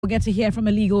We'll get to hear from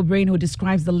a legal brain who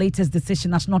describes the latest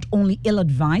decision as not only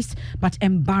ill-advised, but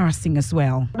embarrassing as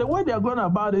well. The way they're going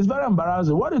about it is very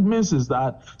embarrassing. What it means is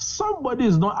that somebody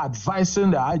is not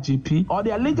advising the IGP or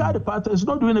their legal department is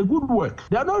not doing a good work.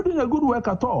 They are not doing a good work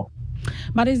at all.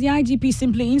 But is the IGP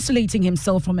simply insulating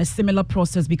himself from a similar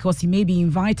process because he may be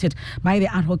invited by the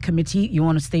ad hoc committee? You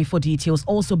want to stay for details.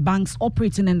 Also, banks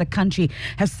operating in the country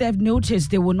have served notice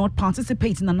they will not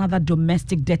participate in another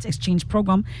domestic debt exchange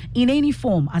program in any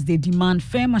form as they demand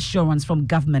firm assurance from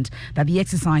government that the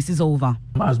exercise is over.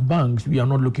 As banks, we are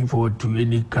not looking forward to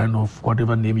any kind of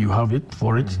whatever name you have it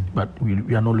for it, but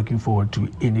we are not looking forward to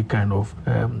any kind of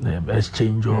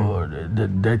exchange or the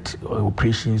debt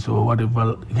operations or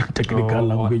whatever technical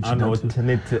language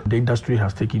that the industry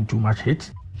has taken too much hit.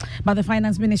 But the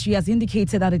Finance Ministry has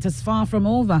indicated that it is far from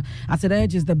over as it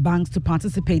urges the banks to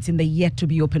participate in the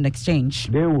yet-to-be-opened exchange.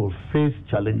 They will face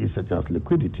challenges such as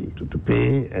liquidity to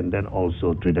pay and then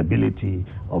also tradability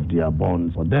of their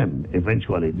bonds for them.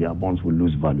 Eventually, their bonds will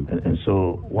lose value. And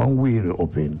so when we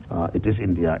reopen, it is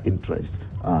in their interest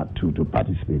to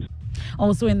participate.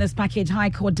 Also in this package, High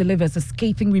Court delivers a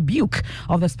scathing rebuke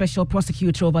of the special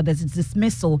prosecutor over the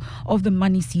dismissal of the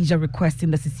money seizure request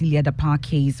in the Cecilia Dapar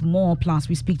case. More, plus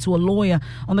we speak to a lawyer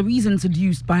on the reasons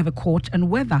adduced by the court and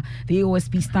whether the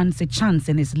OSP stands a chance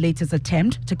in its latest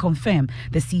attempt to confirm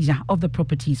the seizure of the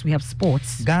properties. We have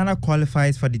sports. Ghana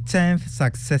qualifies for the 10th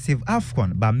successive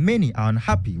AFCON, but many are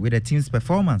unhappy with the team's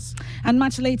performance. And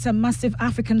much later, massive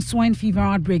African swine fever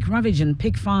outbreak ravaging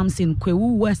pig farms in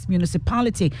Kwewu West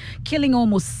Municipality, killing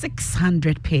almost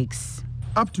 600 pigs.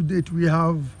 Up to date, we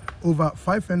have over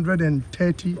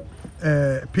 530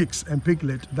 pigs and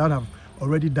piglets that have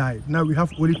already died. Now we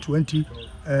have only 20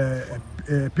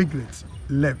 piglets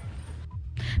left.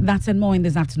 That and more in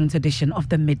this afternoon's edition of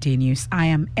the Midday News. I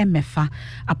am Emefa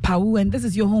Apau, and this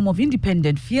is your home of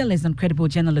independent, fearless, and credible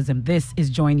journalism. This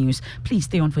is Joy News. Please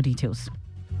stay on for details.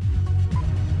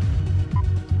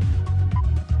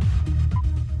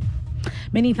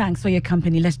 Many thanks for your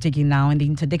company. Let's dig in now in the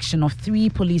interdiction of 3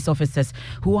 police officers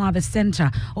who are the center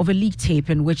of a leaked tape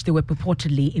in which they were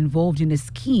purportedly involved in a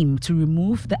scheme to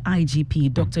remove the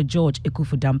IGP, Dr. George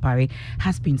Ekufu-Dampare,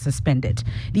 has been suspended.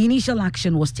 The initial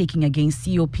action was taken against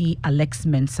COP Alex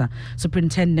Mensah,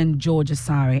 Superintendent George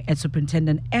Asare, and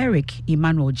Superintendent Eric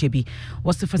Emmanuel Jebi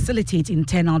was to facilitate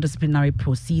internal disciplinary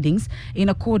proceedings in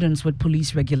accordance with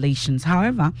police regulations.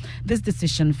 However, this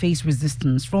decision faced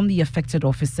resistance from the affected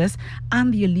officers and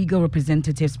the illegal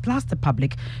representatives plus the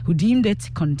public, who deemed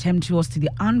it contemptuous to the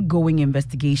ongoing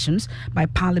investigations by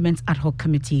Parliament's ad hoc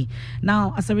committee.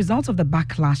 Now, as a result of the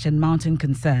backlash and mounting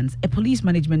concerns, a police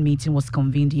management meeting was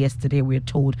convened yesterday, we're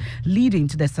told, leading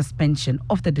to the suspension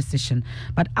of the decision.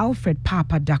 But Alfred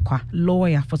Papa Dakwa,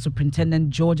 lawyer for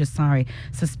Superintendent George Asare,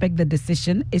 suspect the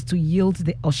decision is to shield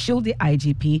the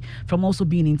IGP from also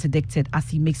being interdicted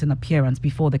as he makes an appearance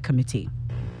before the committee.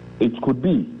 It could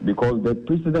be, because the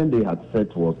precedent they had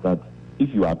set was that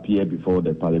if you appear before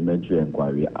the parliamentary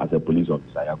inquiry as a police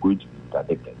officer, you are going to be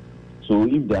interdicted. So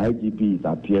if the IGP is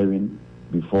appearing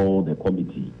before the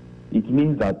committee, it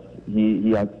means that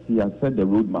he has set the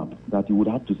roadmap that he would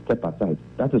have to step aside.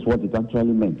 That is what it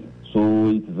actually meant. So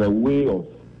it's a way of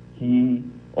he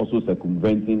also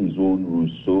circumventing his own rules.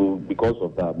 So because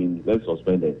of that, let's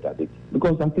suspend the interdict.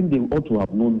 Because I think they ought to have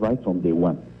known right from day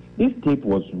one. This tape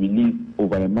was released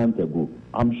over a month ago.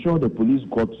 I'm sure the police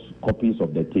got copies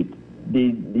of the tape.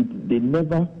 They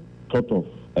never thought of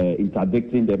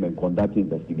interdicting them and conducting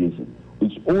investigation.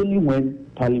 It's only when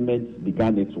Parliament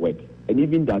began its work, and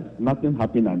even that nothing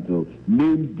happened until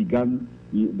names began,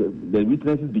 the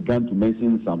witnesses began to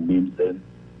mention some names, then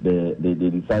they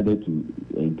decided to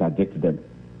interdict them.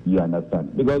 You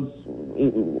understand? Because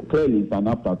clearly it's an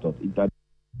afterthought.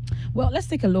 Well, let's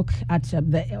take a look at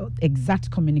the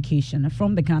exact communication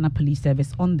from the Ghana Police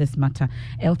Service on this matter.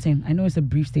 Elton, I know it's a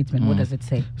brief statement. What does it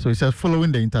say? So it says,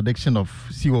 following the interdiction of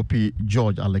COP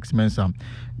George Alex Mensah,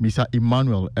 Mr.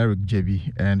 Emmanuel Eric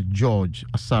Jebi, and George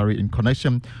Asare in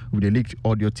connection with the leaked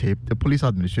audio tape, the police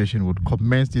administration would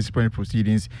commence disciplinary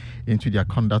proceedings into their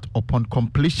conduct upon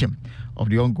completion of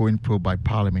the ongoing probe by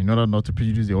Parliament. In order not to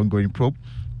prejudice the ongoing probe,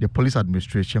 the police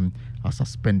administration has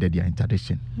suspended their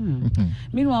interdiction.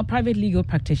 Meanwhile, private legal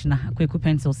practitioner Kweku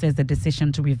Pencil says the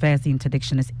decision to reverse the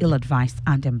interdiction is ill-advised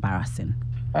and embarrassing.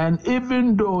 And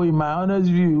even though, in my honest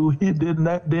view,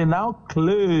 they now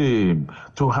claim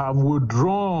to have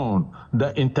withdrawn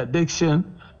the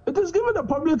interdiction, it is giving the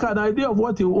public an idea of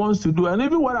what he wants to do. And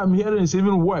even what I'm hearing is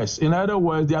even worse. In other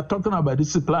words, they are talking about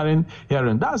disciplinary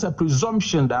hearing. That's a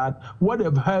presumption that what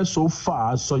they've heard so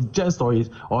far suggests or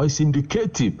is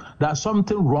indicative that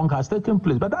something wrong has taken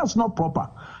place. But that's not proper.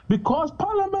 because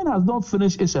Parliament has not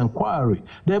finished its inquiry.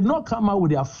 They have not come out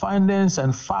with their findings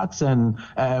and facts and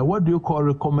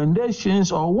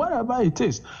recommendations or whatever it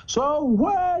is. So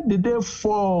where did they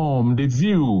form the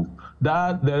view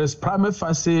that there is prima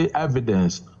facie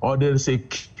evidence or there is a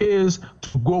case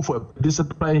to go for a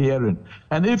disciplinary hearing?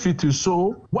 And if it is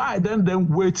so, why then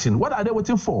waiting? What are they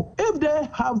waiting for? If they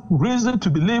have reason to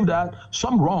believe that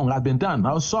some wrong has been done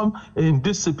or some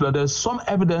indiscipline, there's some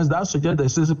evidence that suggests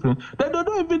there's discipline, then they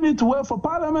don't even need to wait for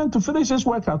Parliament to finish its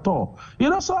work at all.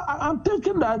 So I'm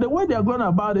thinking that the way they're going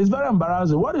about it is very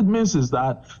embarrassing. What it means is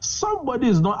that somebody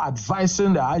is not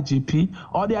advising the IGP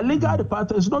or their legal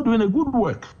department is not doing a good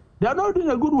work. They are not doing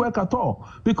a good work at all,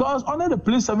 because under the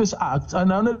Police Service Act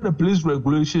and under the police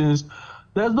regulations,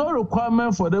 there's no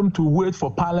requirement for them to wait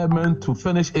for Parliament to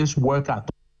finish its work at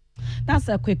all. That's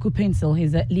Kweku Pencil.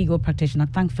 He's a legal practitioner.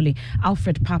 Thankfully,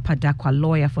 Alfred Papa Dakwa,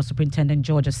 lawyer for Superintendent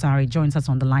George Asari, joins us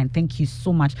on the line. Thank you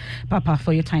so much, Papa,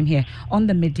 for your time here on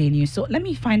the Midday News. So let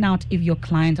me find out if your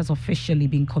client has officially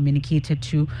been communicated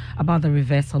to about the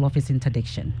reversal of his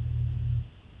interdiction.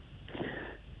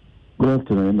 Good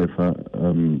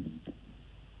afternoon,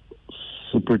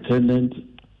 Superintendent,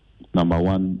 number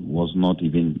one, was not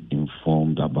even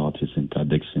informed about his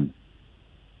interdiction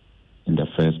in the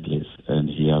first place, and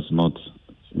he has not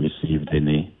received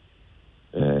any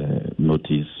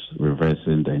notice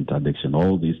reversing the interdiction.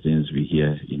 All these things we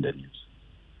hear in the news.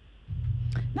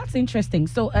 That's interesting.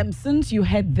 So since you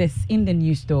heard this in the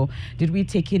news, though, did we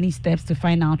take any steps to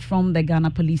find out from the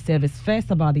Ghana Police Service first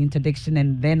about the interdiction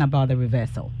and then about the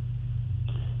reversal?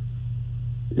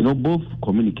 Both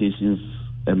communications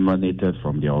emanated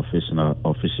from their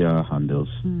official handles.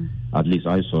 At least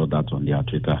I saw that on their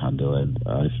Twitter handle, and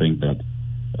I think that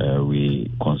we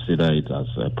consider it as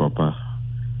a proper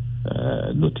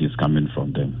notice coming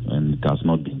from them, and it has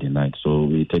not been denied. So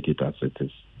we take it as it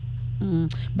is.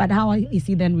 But how is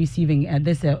he then receiving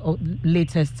this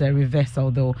latest reversal,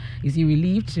 though? Is he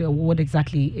relieved? What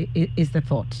exactly is the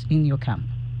thought in your camp?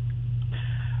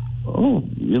 Oh,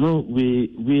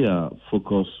 we are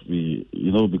focused.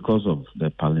 Because of the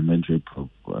parliamentary probe,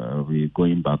 we're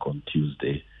going back on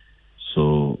Tuesday.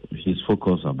 So he's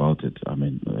focused about it.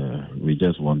 We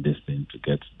just want this thing to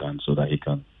get done so that he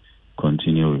can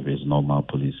continue with his normal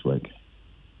police work.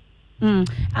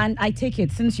 And I take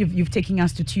it, since you've taken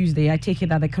us to Tuesday, I take it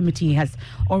that the committee has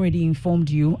already informed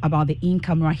you about the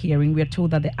in-camera hearing. We are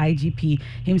told that the IGP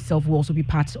himself will also be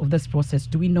part of this process.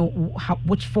 Do we know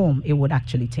which form it would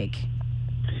actually take?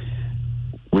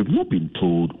 We've not been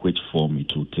told which form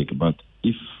it will take, but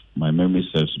if my memory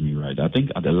serves me right, I think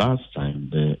at the last time,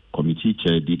 the committee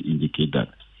chair did indicate that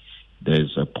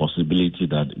there's a possibility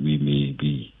that we may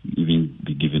be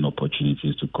given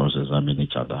opportunities to cross-examine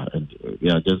each other. And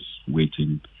we are just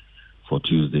waiting for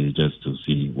Tuesday just to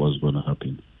see what's going to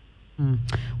happen.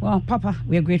 Well, Papa,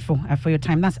 we are grateful for your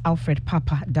time. That's Alfred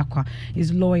Papa Dakwa.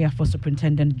 He's lawyer for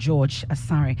Superintendent George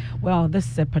Asari. Well,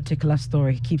 this particular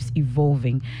story keeps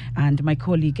evolving, and my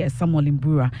colleague Samuel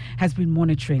Imbura has been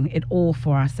monitoring it all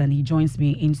for us, and he joins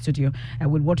me in studio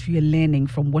with what we are learning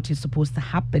from what is supposed to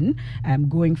happen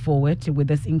going forward with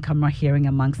this in-camera hearing,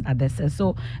 amongst others.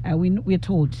 So we're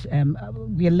told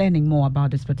we are learning more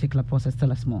about this particular process.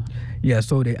 Tell us more. Yeah,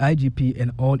 so the IGP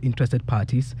and all interested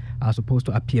parties are supposed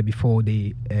to appear before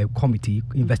the committee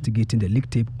investigating the leak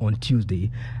tape on Tuesday.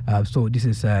 So this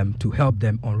is to help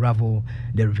them unravel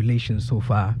the revelations so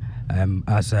far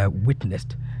as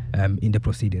witnessed in the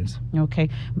proceedings. Okay,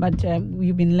 but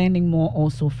we've been learning more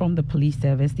also from the police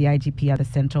service, the IGP at the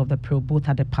center of the probe, both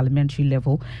at the parliamentary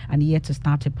level and yet to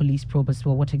start a police probe as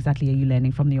well. What exactly are you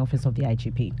learning from the office of the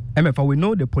IGP? MFA, we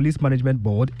know the Police Management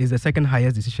Board is the second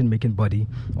highest decision-making body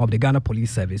of the Ghana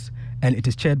Police Service, and it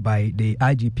is chaired by the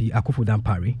IGP Akuffo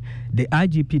Dampare. The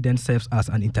IGP then serves as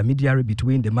an intermediary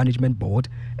between the Management Board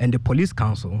and the Police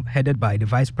Council, headed by the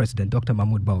Vice President, Dr.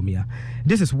 Mahmoud Baumia.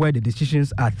 This is where the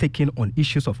decisions are taken on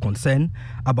issues of concern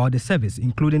about the service,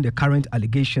 including the current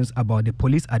allegations about the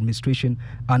police administration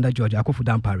under George Akuffo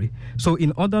Dampare. So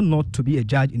in order not to be a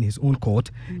judge in his own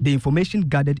court, the information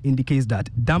gathered indicates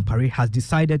that Dampare has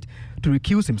decided to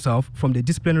recuse himself from the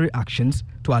disciplinary actions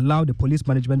to allow the Police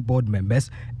Management Board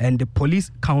members and the Police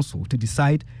Council to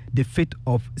decide the fate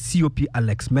of COP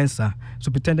Alex Mensah,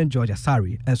 Superintendent George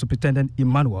Asari, and Superintendent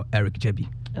Emmanuel Eric Jebi.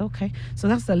 Okay, so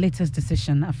that's the latest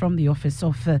decision from the office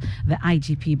of the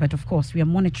IGP. But of course, we are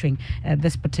monitoring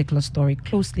this particular story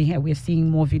closely. We are seeing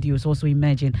more videos also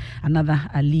emerging, another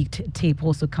leaked tape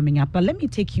also coming up. But let me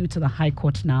take you to the High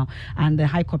Court now. And the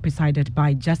High Court, presided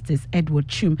by Justice Edward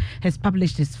Chum, has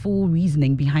published his full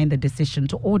reasoning behind the decision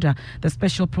to order the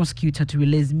special prosecutor to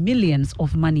release millions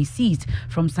of money seized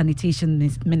from Sanitation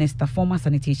Minister Minister, former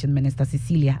Sanitation Minister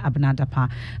Cecilia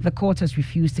Abnadapa. The court has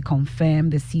refused to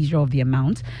confirm the seizure of the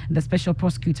amount. The special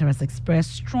prosecutor has expressed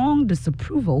strong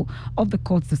disapproval of the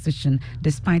court's decision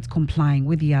despite complying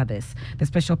with the others. The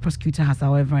special prosecutor has,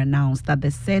 however, announced that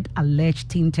the said alleged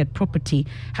tainted property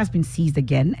has been seized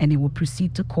again and it will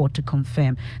proceed to court to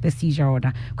confirm the seizure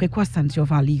order. Kweku Asante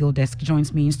of our legal desk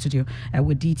joins me in studio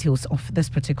with details of this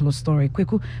particular story.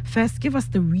 Kweku, first give us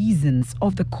the reasons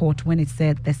of the court when it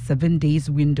said the 7 days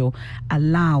window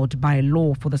allowed by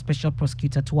law for the special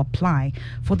prosecutor to apply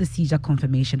for the seizure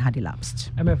confirmation had elapsed.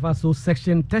 MFA, so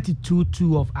section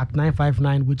 32(2) of Act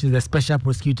 959, which is the special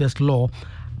prosecutor's law,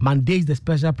 mandates the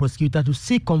special prosecutor to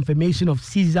seek confirmation of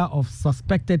seizure of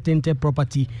suspected tainted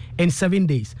property in 7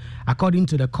 days. According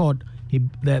to the court,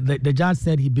 the judge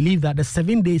said he believed that the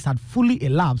 7 days had fully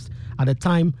elapsed at the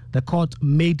time the court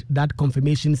made that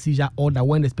confirmation seizure order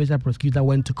when the special prosecutor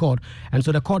went to court. And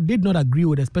so the court did not agree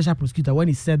with the special prosecutor when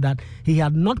he said that he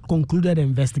had not concluded the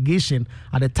investigation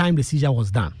at the time the seizure was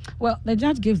done. Well, the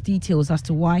judge gives details as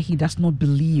to why he does not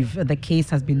believe the case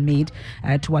has been made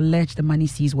to allege the money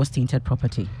seized was tainted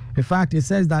property. In fact, it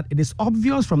says that it is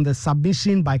obvious from the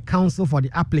submission by counsel for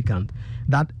the applicant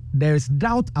that there is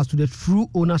doubt as to the true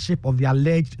ownership of the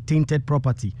alleged tainted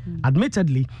property.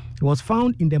 Admittedly, it was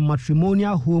found in the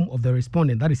matrimonial home of the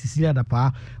respondent, that is Cecilia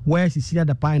Dapa, where Cecilia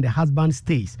Dapa and the husband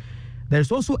stays. There is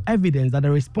also evidence that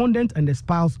the respondent and the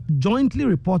spouse jointly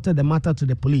reported the matter to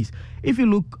the police. If you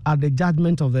look at the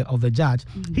judgment of the judge,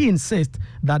 he insists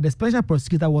that the special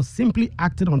prosecutor was simply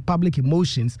acting on public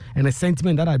emotions and a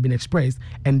sentiment that had been expressed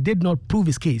and did not prove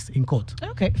his case in court.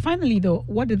 Okay, finally though,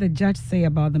 what did the judge say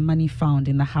about the money found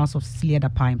in the house of Cecilia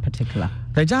Dapa in particular?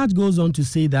 The judge goes on to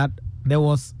say that there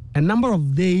was a number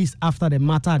of days after the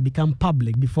matter had become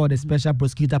public before the special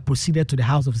prosecutor proceeded to the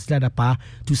house of Cecilia Dapa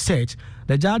to search.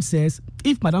 The judge says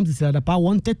if Madame Cecilia Dapa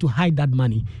wanted to hide that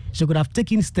money, she could have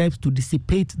taken steps to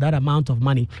dissipate that amount of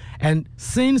money. And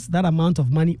since that amount of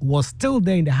money was still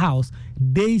there in the house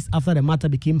days after the matter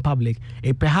became public,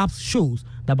 it perhaps shows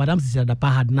that Madame Cecilia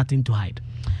Dapa had nothing to hide.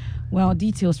 Well,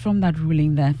 details from that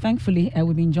ruling there. Thankfully,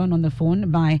 we've been joined on the phone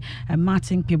by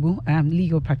Martin Pebu,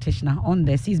 legal practitioner on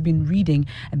this. He's been reading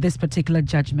this particular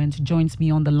judgment, joins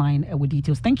me on the line with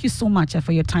details. Thank you so much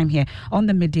for your time here on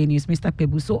the Midday News, Mr.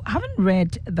 Pebu. So, having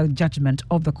read the judgment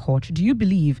of the court, do you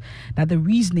believe that the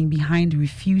reasoning behind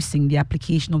refusing the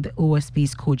application of the OSP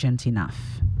is cogent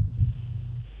enough?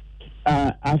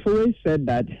 I've always said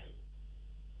that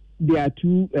there are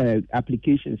two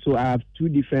applications, so I have two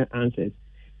different answers.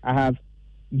 I have,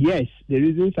 yes, the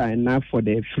reasons are enough for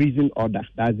the freezing order.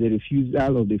 That's the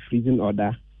refusal of the freezing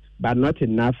order, but not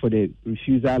enough for the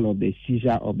refusal of the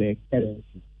seizure of the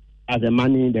currency. As the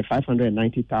money, the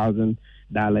 $590,000,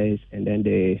 and then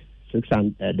the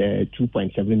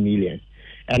 $2.7 million.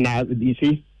 And now, you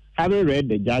see, having read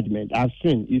the judgment, I've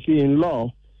seen, you see, in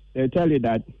law, they tell you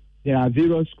that there are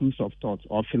various schools of thought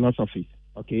or philosophies,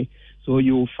 okay? So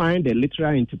you find the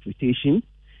literal interpretation,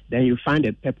 then you find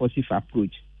a purposive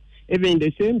approach. Even in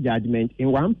the same judgment,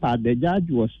 in one part, the judge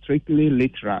was strictly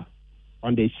literal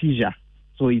on the seizure.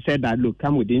 So he said that, look,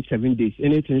 come within 7 days.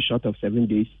 Anything short of 7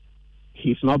 days,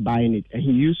 he's not buying it. And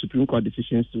he used Supreme Court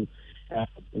decisions to,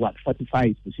 fortify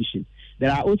his position.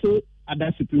 There are also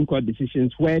other Supreme Court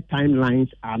decisions where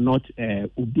timelines are not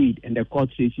obeyed, and the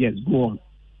court says, yes, go on.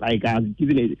 Like I've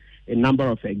given a number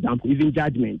of examples. Even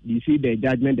judgment, you see the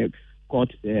judgment the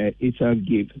court itself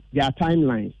gave. There are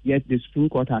timelines, yet the Supreme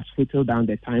Court has whittled down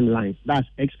the timelines. That's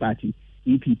ex parte,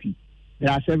 EPP.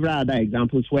 There are several other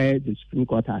examples where the Supreme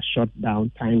Court has shut down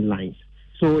timelines.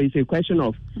 So it's a question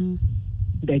of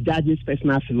the judge's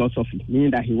personal philosophy,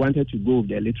 meaning that he wanted to go with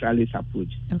the literalist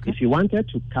approach. Okay. If he wanted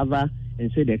to cover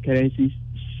and say the currency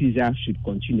seizure should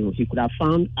continue, he could have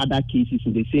found other cases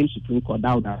in the same Supreme Court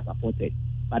that would have supported,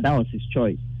 but that was his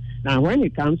choice. Now, when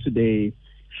it comes to the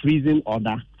freezing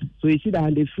order, so you see that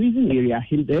in the freezing area,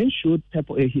 he then showed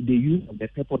the use of the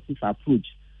purposive approach,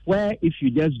 where if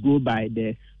you just go by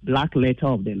the black letter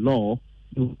of the law,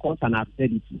 you cause an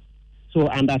absurdity. So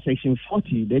under Section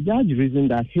 40, the judge reasoned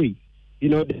that, hey, you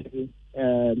know,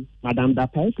 Madame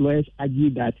Dapa's lawyers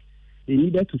argued that they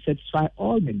needed to satisfy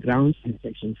all the grounds in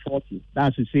Section 40.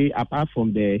 That's to say, apart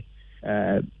from the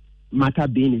matter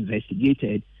being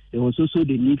investigated, there was also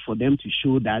the need for them to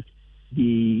show that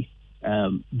they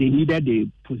needed the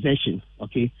possession,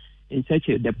 okay? In such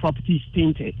a, the property is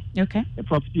tainted. Okay. The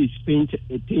property is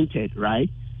tainted, right?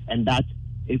 And that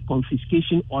a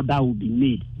confiscation order will be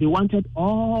made. They wanted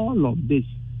all of this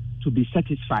to be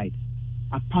satisfied.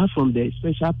 apart from the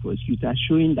special prosecutor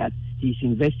showing that he's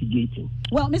investigating.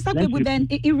 Well, Mr. Kwebu, then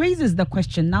it raises the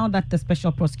question now that the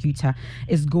special prosecutor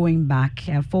is going back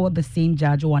for the same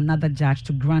judge or another judge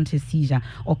to grant his seizure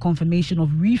or confirmation of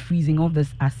refreezing of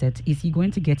this asset. Is he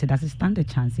going to get it? Does it stand a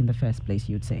chance in the first place,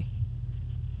 you'd say?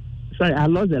 Sorry, I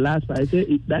lost the last part. I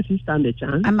said, does he stand a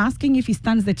chance? I'm asking if he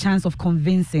stands the chance of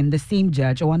convincing the same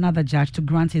judge or another judge to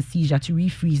grant his seizure to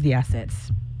refreeze the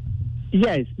assets.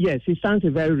 Yes, he stands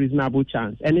a very reasonable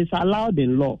chance. And it's allowed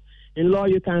in law. In law,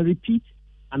 you can repeat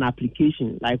an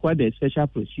application like what the special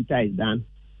prosecutor has done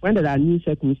when there are new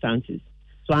circumstances.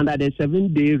 So under the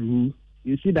 7-day rule,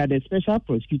 you see that the special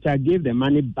prosecutor gave the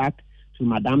money back to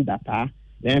Madame Dapa.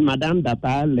 Then Madame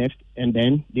Dapa left, and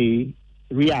then they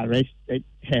rearrested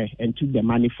her and took the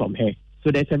money from her.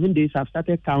 So the 7 days have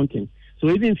started counting. So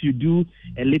even if you do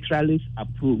a literalist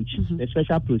approach, the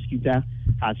special prosecutor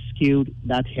has scaled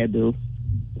that hurdle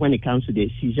when it comes to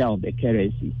the seizure of the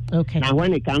currency. Okay. Now,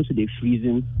 when it comes to the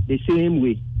freezing, the same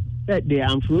way. They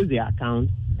unfroze the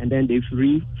account and then they've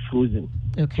refrozen.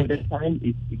 Okay. So the time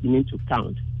is beginning to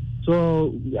count.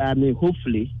 So, I mean,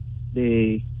 hopefully,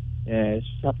 the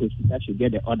special prosecutor should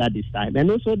get the order this time.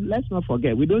 And also, let's not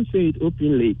forget, we don't say it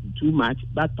openly too much,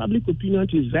 but public opinion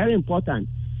is very important.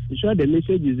 Ensure the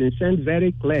message is sent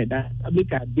very clear that public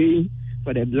are paying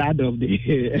for the blood of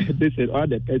the all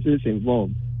the persons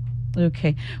involved.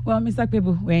 Okay. Well, Mr.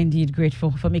 Kwebu, we're indeed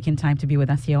grateful for making time to be with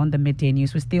us here on the Midday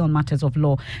News. We stay on matters of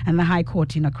law, and the High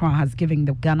Court in Accra has given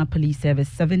the Ghana Police Service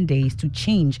 7 days to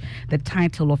change the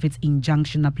title of its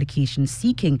injunction application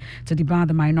seeking to debar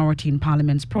the minority in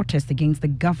Parliament's protest against the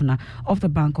Governor of the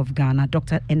Bank of Ghana,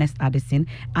 Dr. Ernest Addison,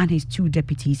 and his 2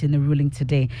 deputies in the ruling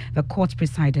today. The court,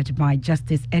 presided by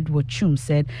Justice Edward Chum,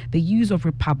 said the use of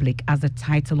Republic as a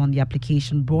title on the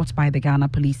application brought by the Ghana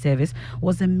Police Service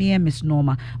was a mere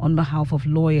misnomer on behalf of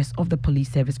lawyers of the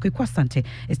police service. Kwekwa Sante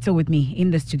is still with me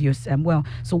in the studios.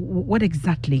 So what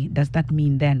exactly does that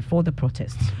mean then for the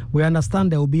protests? We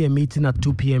understand there will be a meeting at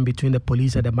 2 p.m. between the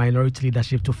police and the minority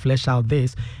leadership to flesh out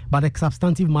this, but the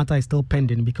substantive matter is still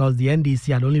pending because the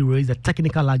NDC had only raised a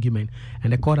technical argument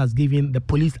and the court has given the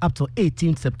police up to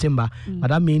 18th September. But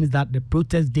that means that the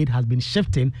protest date has been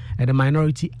shifting and the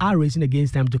minority are raising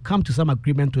against them to come to some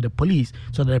agreement with the police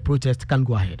so that the protest can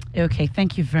go ahead. Okay,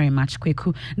 thank you very much,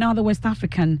 Kweku. Now, the West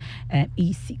African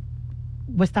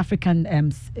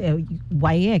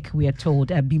WAEC, we are told,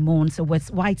 bemoans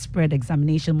widespread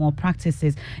examination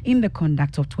malpractices in the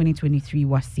conduct of 2023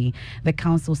 WASI. The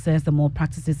council says the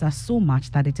malpractices are so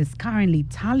much that it is currently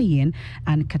tallying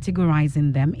and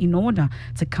categorizing them in order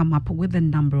to come up with the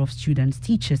number of students,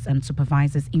 teachers, and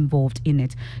supervisors involved in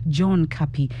it. John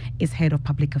Kapi is head of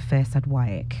public affairs at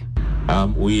WAEC.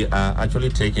 We are actually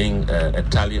taking a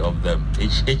tally of them.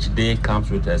 Each day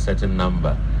comes with a certain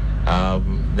number.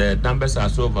 The numbers are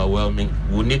so overwhelming.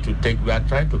 We are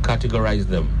trying to categorize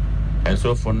them. And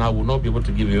so for now, we'll not be able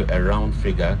to give you a round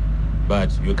figure,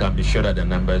 but you can be sure that the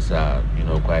numbers are,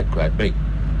 quite big.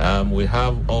 We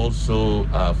have also,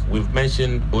 we've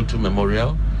mentioned O2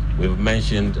 Memorial, we've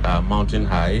mentioned Mountain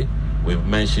High, we've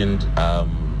mentioned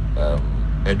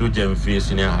Edu Jemfi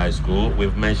Senior High School,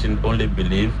 we've mentioned Only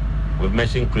Believe, we've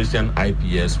mentioned Christian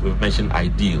IPS, we've mentioned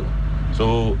Ideal.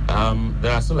 So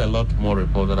there are still a lot more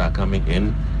reports that are coming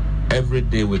in. Every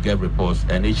day we get reports,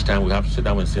 and each time we have to sit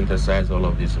down and synthesize all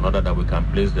of this in order that we can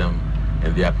place them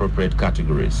in the appropriate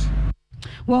categories.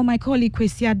 Well, my colleague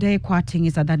Kwesi Adekwating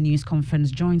is at that news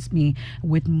conference, joins me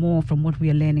with more from what we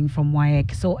are learning from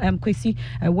WAEC. So, Kwesi,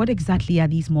 what exactly are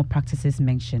these more practices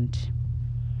mentioned?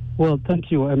 Well,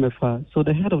 thank you, MFR. So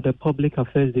the head of the Public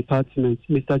Affairs Department,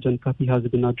 Mr. John Kapi, has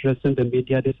been addressing the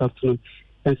media this afternoon,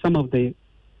 and some of the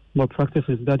more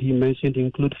practices that he mentioned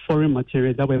include foreign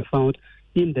material that were found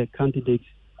in the candidates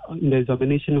in the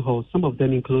examination hall. Some of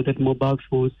them included mobile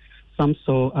phones, some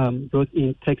brought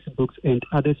in textbooks, and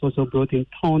others also brought in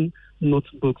torn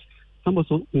notebooks. Some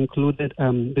also included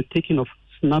the taking of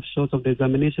snapshots of the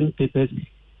examination papers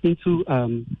into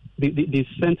they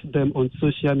sent them on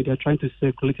social media, trying to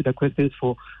circulate the questions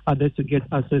for others to get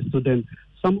access to them.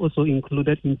 Some also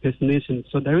included impersonation.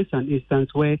 So there is an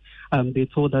instance where they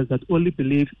told us that Only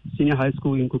Believe Senior High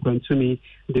School in Kukwantumi,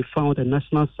 they found a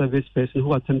national service person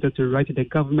who attempted to write the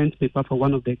government paper for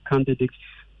one of the candidates.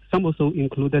 Some also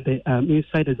included the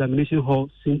inside examination hall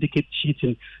syndicate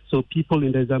cheating. So people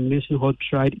in the examination hall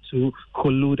tried to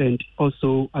collude and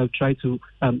also tried to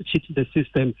cheat the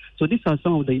system. So these are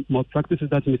some of the more practices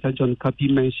that Mr. John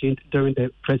Kapi mentioned during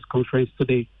the press conference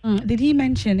today. Did he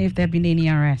mention if there have been any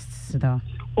arrests, though?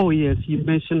 Oh, yes, he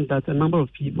mentioned that a number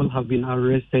of people have been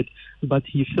arrested, but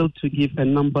he failed to give a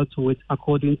number to it.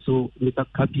 According to Mr.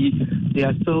 Kapi, they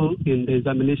are still in the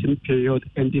examination period,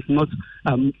 and if not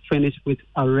finished with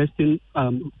arresting,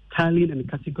 tallying and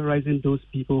categorizing those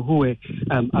people who were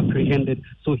apprehended.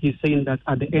 So he's saying that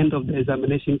at the end of the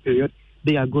examination period,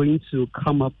 they are going to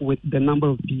come up with the number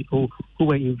of people who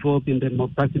were involved in the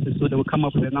malpractices. So they will come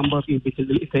up with the number of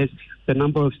invigilators, the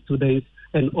number of students,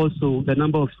 and also the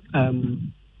number of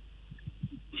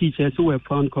teachers who were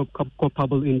found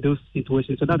culpable in those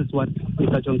situations. So that is what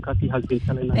Mr. John Kapi has been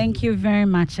telling us. Thank you very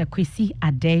much, Kwesi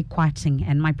Ade Kwating.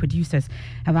 And my producers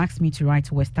have asked me to write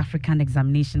to West African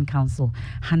Examination Council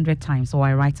 100 times, so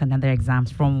I write another exams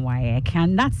from WAEC.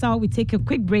 And that's how we take a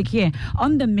quick break here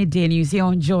on the Midday News here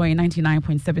on Joy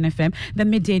 99.7 FM. The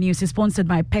Midday News is sponsored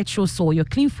by Petrosol, your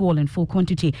clean fuel in full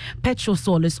quantity.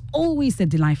 Petrosol is always a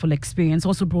delightful experience.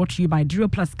 Also brought to you by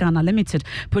Duraplus Ghana Limited,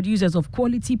 producers of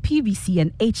quality PVC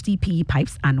and HDPE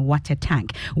pipes and water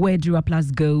tank. Where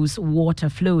Duraplus goes, water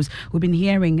flows. We've been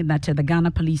hearing that the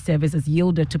Ghana Police Service has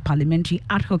yielded to Parliamentary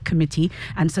Ad Hoc Committee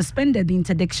and suspended the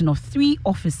interdiction of 3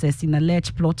 officers in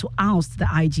alleged plot to oust the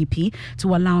IGP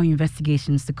to allow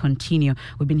investigations to continue.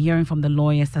 We've been hearing from the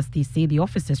lawyers as they say the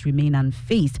officers remain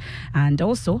unfazed. And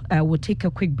also, we'll take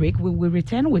a quick break. We will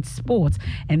return with sports,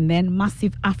 and then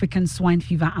massive African swine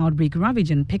fever outbreak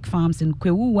ravaging pig farms in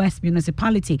Kwewu West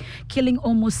Municipality, killing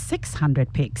almost 600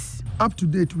 pigs. Up to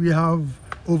date, we have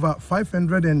over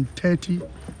 530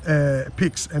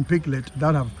 pigs and piglets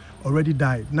that have already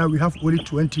died. Now we have only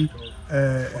 20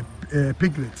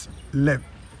 piglets left.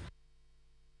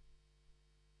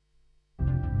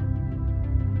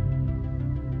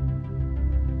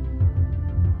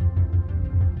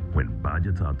 When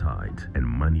budgets are tight and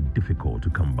money difficult to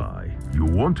come by, you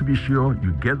want to be sure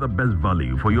you get the best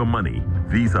value for your money.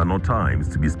 These are not times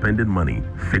to be spending money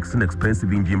fixing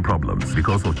expensive engine problems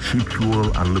because of cheap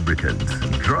fuel and lubricants.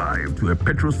 Drive to a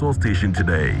Petrosol station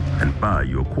today and buy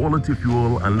your quality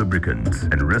fuel and lubricants,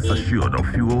 and rest assured of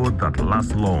fuel that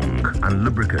lasts long and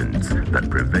lubricants that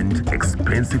prevent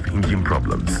expensive engine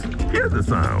problems. Hear the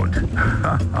sound.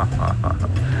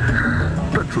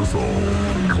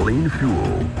 Petrosol, clean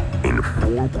fuel in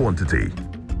full quantity.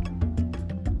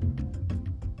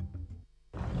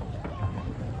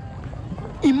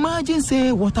 Imagine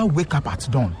say water wake up at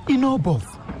dawn, no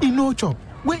bath, no chop,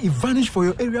 where it vanish for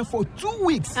your area for 2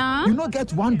 weeks. You not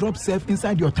get one drop safe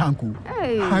inside your tank.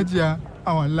 Hey. Haja,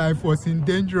 our life was in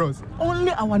dangerous.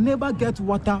 Only our neighbor get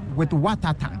water with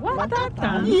water tank. Water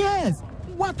tank? Yes,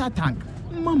 water tank.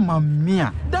 Mamma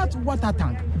mia, that water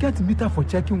tank get meter for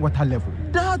checking water level.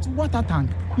 That water tank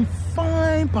be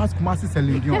fine past Kumasi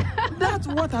Selenium. That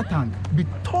water tank be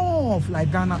tough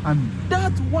like Ghana Army.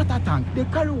 That water tank, they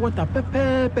carry water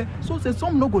pepe, so say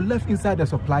some no go left inside the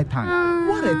supply tank.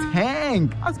 What a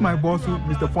tank! As my boss,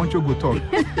 Mr. Poncho, go talk.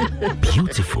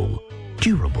 Beautiful,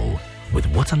 durable, with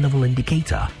water level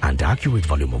indicator and accurate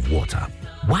volume of water.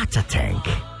 Water tank.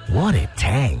 What a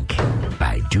tank!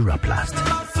 By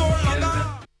Duraplast.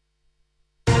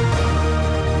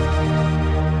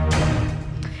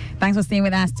 Thanks for staying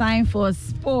with us. Time for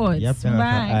sports. Yep,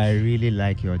 right. I really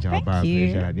like your job. Thank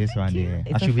you. This one there.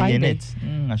 It's I should be in Friday.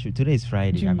 it. Today is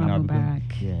Friday. I'll be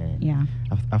going, yeah.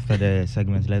 After the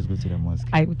segment, let's go to the mosque.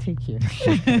 I will take you.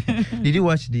 Did you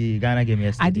watch the Ghana game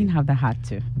yesterday? I didn't have the heart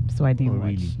to, so I didn't watch.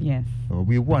 Really? Yes.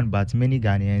 We won, but many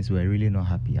Ghanaians were really not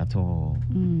happy at all.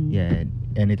 Yeah,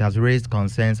 and it has raised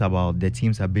concerns about the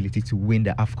team's ability to win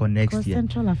the AFCON next year.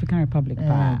 Central African Republic.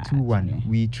 2-1.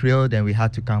 We trailed and we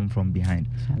had to come from behind.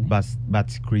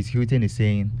 But Chris Hilton is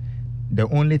saying the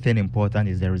only thing important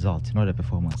is the result, not the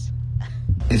performance.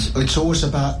 It's always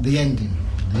about the ending.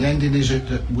 The ending is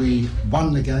that we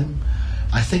won the game.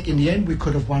 I think in the end we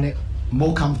could have won it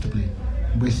more comfortably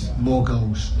with more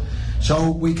goals.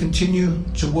 So we continue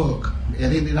to work.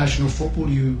 In international football,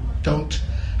 you don't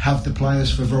have the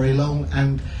players for very long,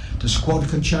 and the squad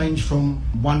can change from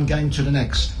one game to the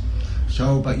next.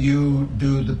 But you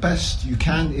do the best you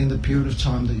can in the period of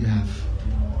time that you have.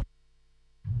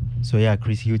 So yeah,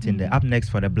 Chris Hilton. Up next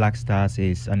for the Black Stars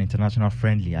is an international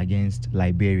friendly against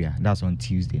Liberia. That's on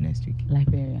Tuesday next week.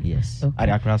 Liberia. Yes. Okay. At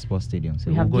the Accra Sports Stadium. So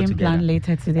we have we'll go game together. plan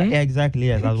later today. Yeah, exactly.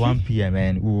 Yes, at 1 p.m.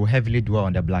 and we'll heavily dwell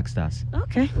on the Black Stars.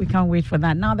 Okay, we can't wait for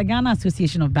that. Now, the Ghana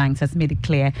Association of Banks has made it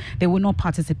clear they will not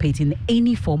participate in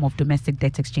any form of domestic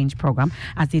debt exchange program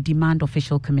as they demand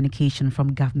official communication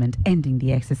from government ending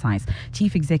the exercise.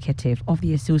 Chief Executive of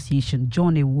the association,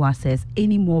 John Ewua, says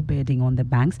any more burden on the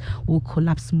banks will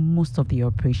collapse most most of the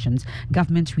operations.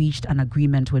 Government reached an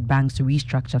agreement with banks to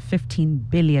restructure 15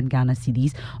 billion Ghana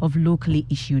cedis of locally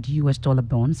issued US dollar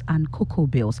bonds and cocoa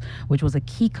bills, which was a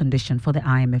key condition for the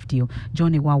IMF deal.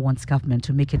 John Ewa wants government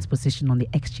to make its position on the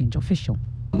exchange official.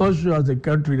 I'm not sure as a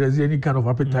country there's any kind of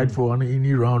appetite for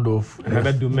any round of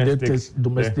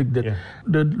domestic debt. Yeah.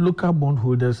 The local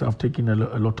bondholders have taken a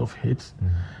lot of hits.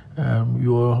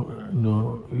 You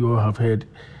all have heard,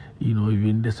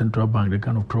 even the central bank, the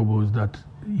kind of troubles that,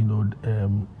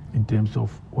 in terms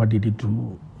of what they did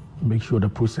to make sure the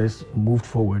process moved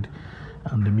forward,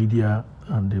 and the media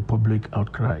and the public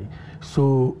outcry.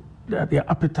 So their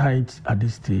appetite at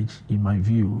this stage, in my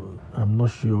view, I'm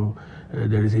not sure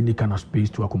there is any kind of space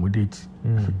to accommodate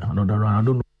another round. I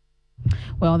don't know.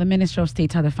 Well, the Minister of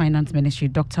State at the Finance Ministry,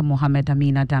 Dr. Mohamed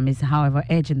Amin Adam, is, however,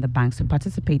 urging the banks to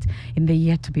participate in the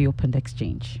yet-to-be-opened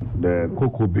exchange. The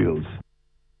cocoa bills,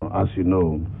 as you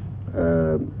know,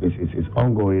 is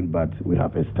ongoing, but we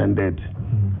have extended,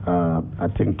 I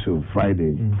think, to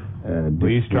Friday. Were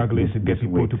you struggling to get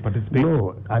people to participate?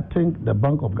 No, I think the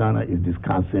Bank of Ghana is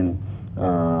discussing,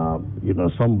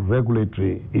 some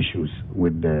regulatory issues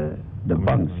with the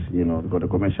banks, because the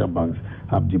commercial banks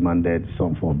have demanded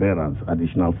some forbearance,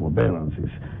 additional forbearances,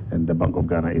 and the Bank of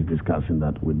Ghana is discussing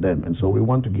that with them. And so we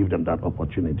want to give them that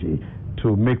opportunity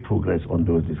to make progress on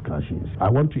those discussions. I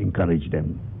want to encourage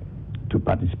them to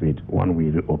participate when we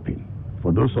reopen.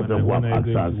 For those of them who have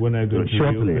access,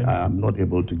 shortly, I am not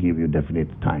able to give you definite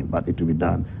time, but it will be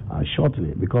done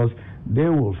shortly, because they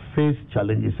will face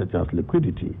challenges such as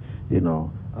liquidity,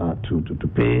 to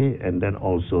pay, and then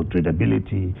also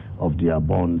tradability of their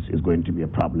bonds is going to be a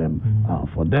problem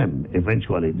for them.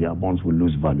 Eventually, their bonds will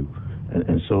lose value.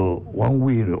 And so when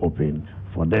we reopen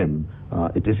for them,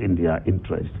 it is in their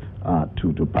interest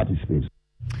to participate.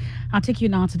 I'll take you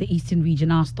now to the eastern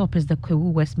region. Our stop is the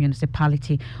Kwewu West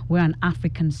municipality, where an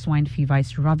African swine fever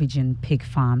is ravaging pig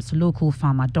farms. Local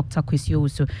farmer Dr. Kwesi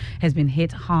Owusu has been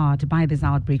hit hard by this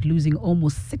outbreak, losing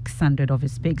almost 600 of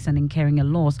his pigs and incurring a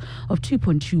loss of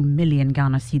 2.2 million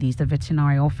Ghana cedis. The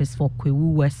veterinary office for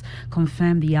Kwewu West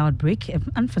confirmed the outbreak,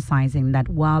 emphasizing that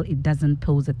while it doesn't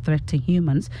pose a threat to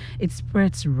humans, it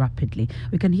spreads rapidly.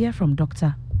 We can hear from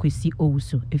Dr. Kwesi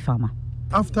Owusu, a farmer.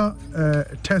 After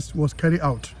a test was carried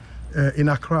out in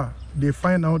Accra, they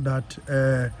find out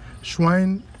that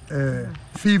swine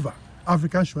fever,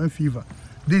 African swine fever,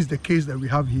 this is the case that we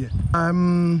have here.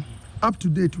 Up to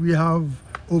date, we have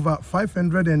over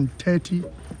 530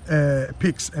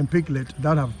 pigs and piglets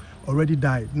that have already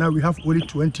died. Now we have only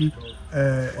 20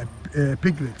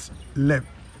 piglets left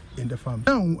in the farm.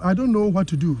 Now, I don't know what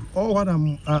to do. All what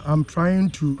I'm trying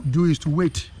to do is to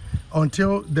wait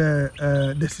until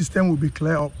the system will be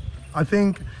clear up. I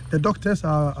think the doctors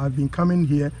have been coming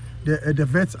here, the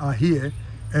vets are here,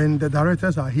 and the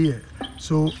directors are here.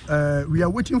 So we are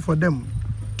waiting for them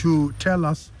to tell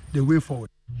us the way forward.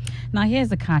 Now, here's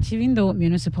the catch. Even though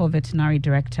Municipal Veterinary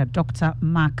Director Dr.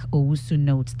 Mark Owusu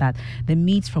notes that the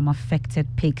meat from affected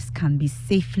pigs can be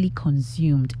safely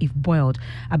consumed if boiled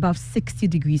above 60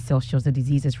 degrees Celsius, the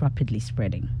disease is rapidly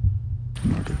spreading.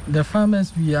 The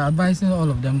farmers, we are advising all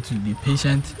of them to be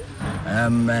patient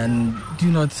and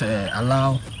do not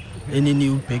allow any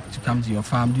new pig to come to your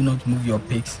farm. Do not move your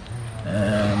pigs.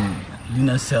 Do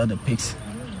not sell the pigs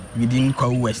within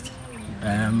Kwewu West.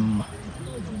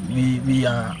 We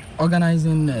are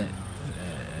organizing a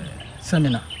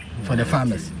seminar for the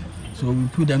farmers. So we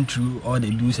put them through all the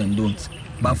do's and don'ts.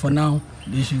 But for now,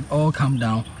 they should all calm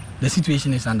down. The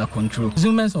situation is under control.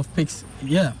 Consumers of pigs,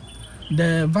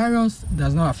 the virus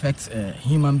does not affect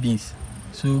human beings,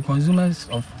 so consumers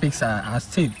of pigs are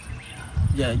safe.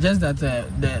 Just that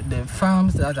the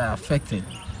farms that are affected,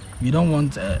 we don't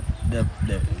want the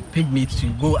pig meat to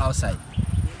go outside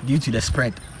due to the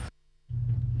spread.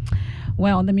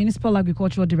 Well, the Municipal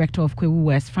Agricultural Director of Kwewu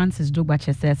West, Francis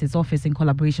Dogbache, says his office, in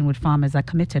collaboration with farmers, are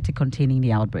committed to containing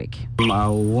the outbreak. I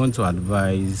want to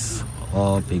advise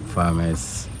all pig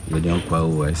farmers within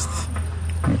Kwewu West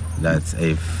that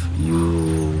if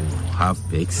you have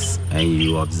pigs and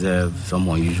you observe some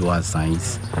unusual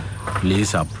signs,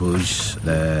 please approach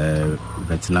the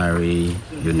veterinary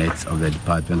unit of the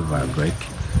Department of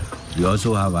Agric. We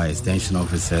also have our extension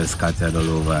officers scattered all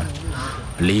over.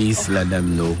 Please let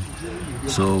them know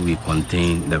so we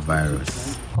contain the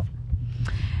virus.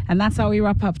 And that's how we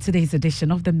wrap up today's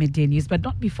edition of the Midday News. But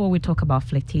not before we talk about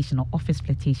flirtation or office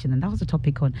flirtation. And that was the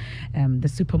topic on the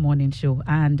Super Morning Show.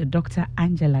 And Dr.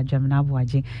 Angela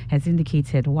Jamnabuaji has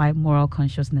indicated why moral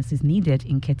consciousness is needed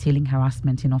in curtailing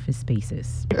harassment in office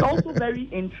spaces. It's also very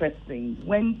interesting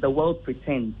when the world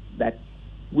pretends that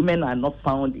women are not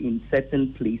found in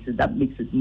certain places. That makes it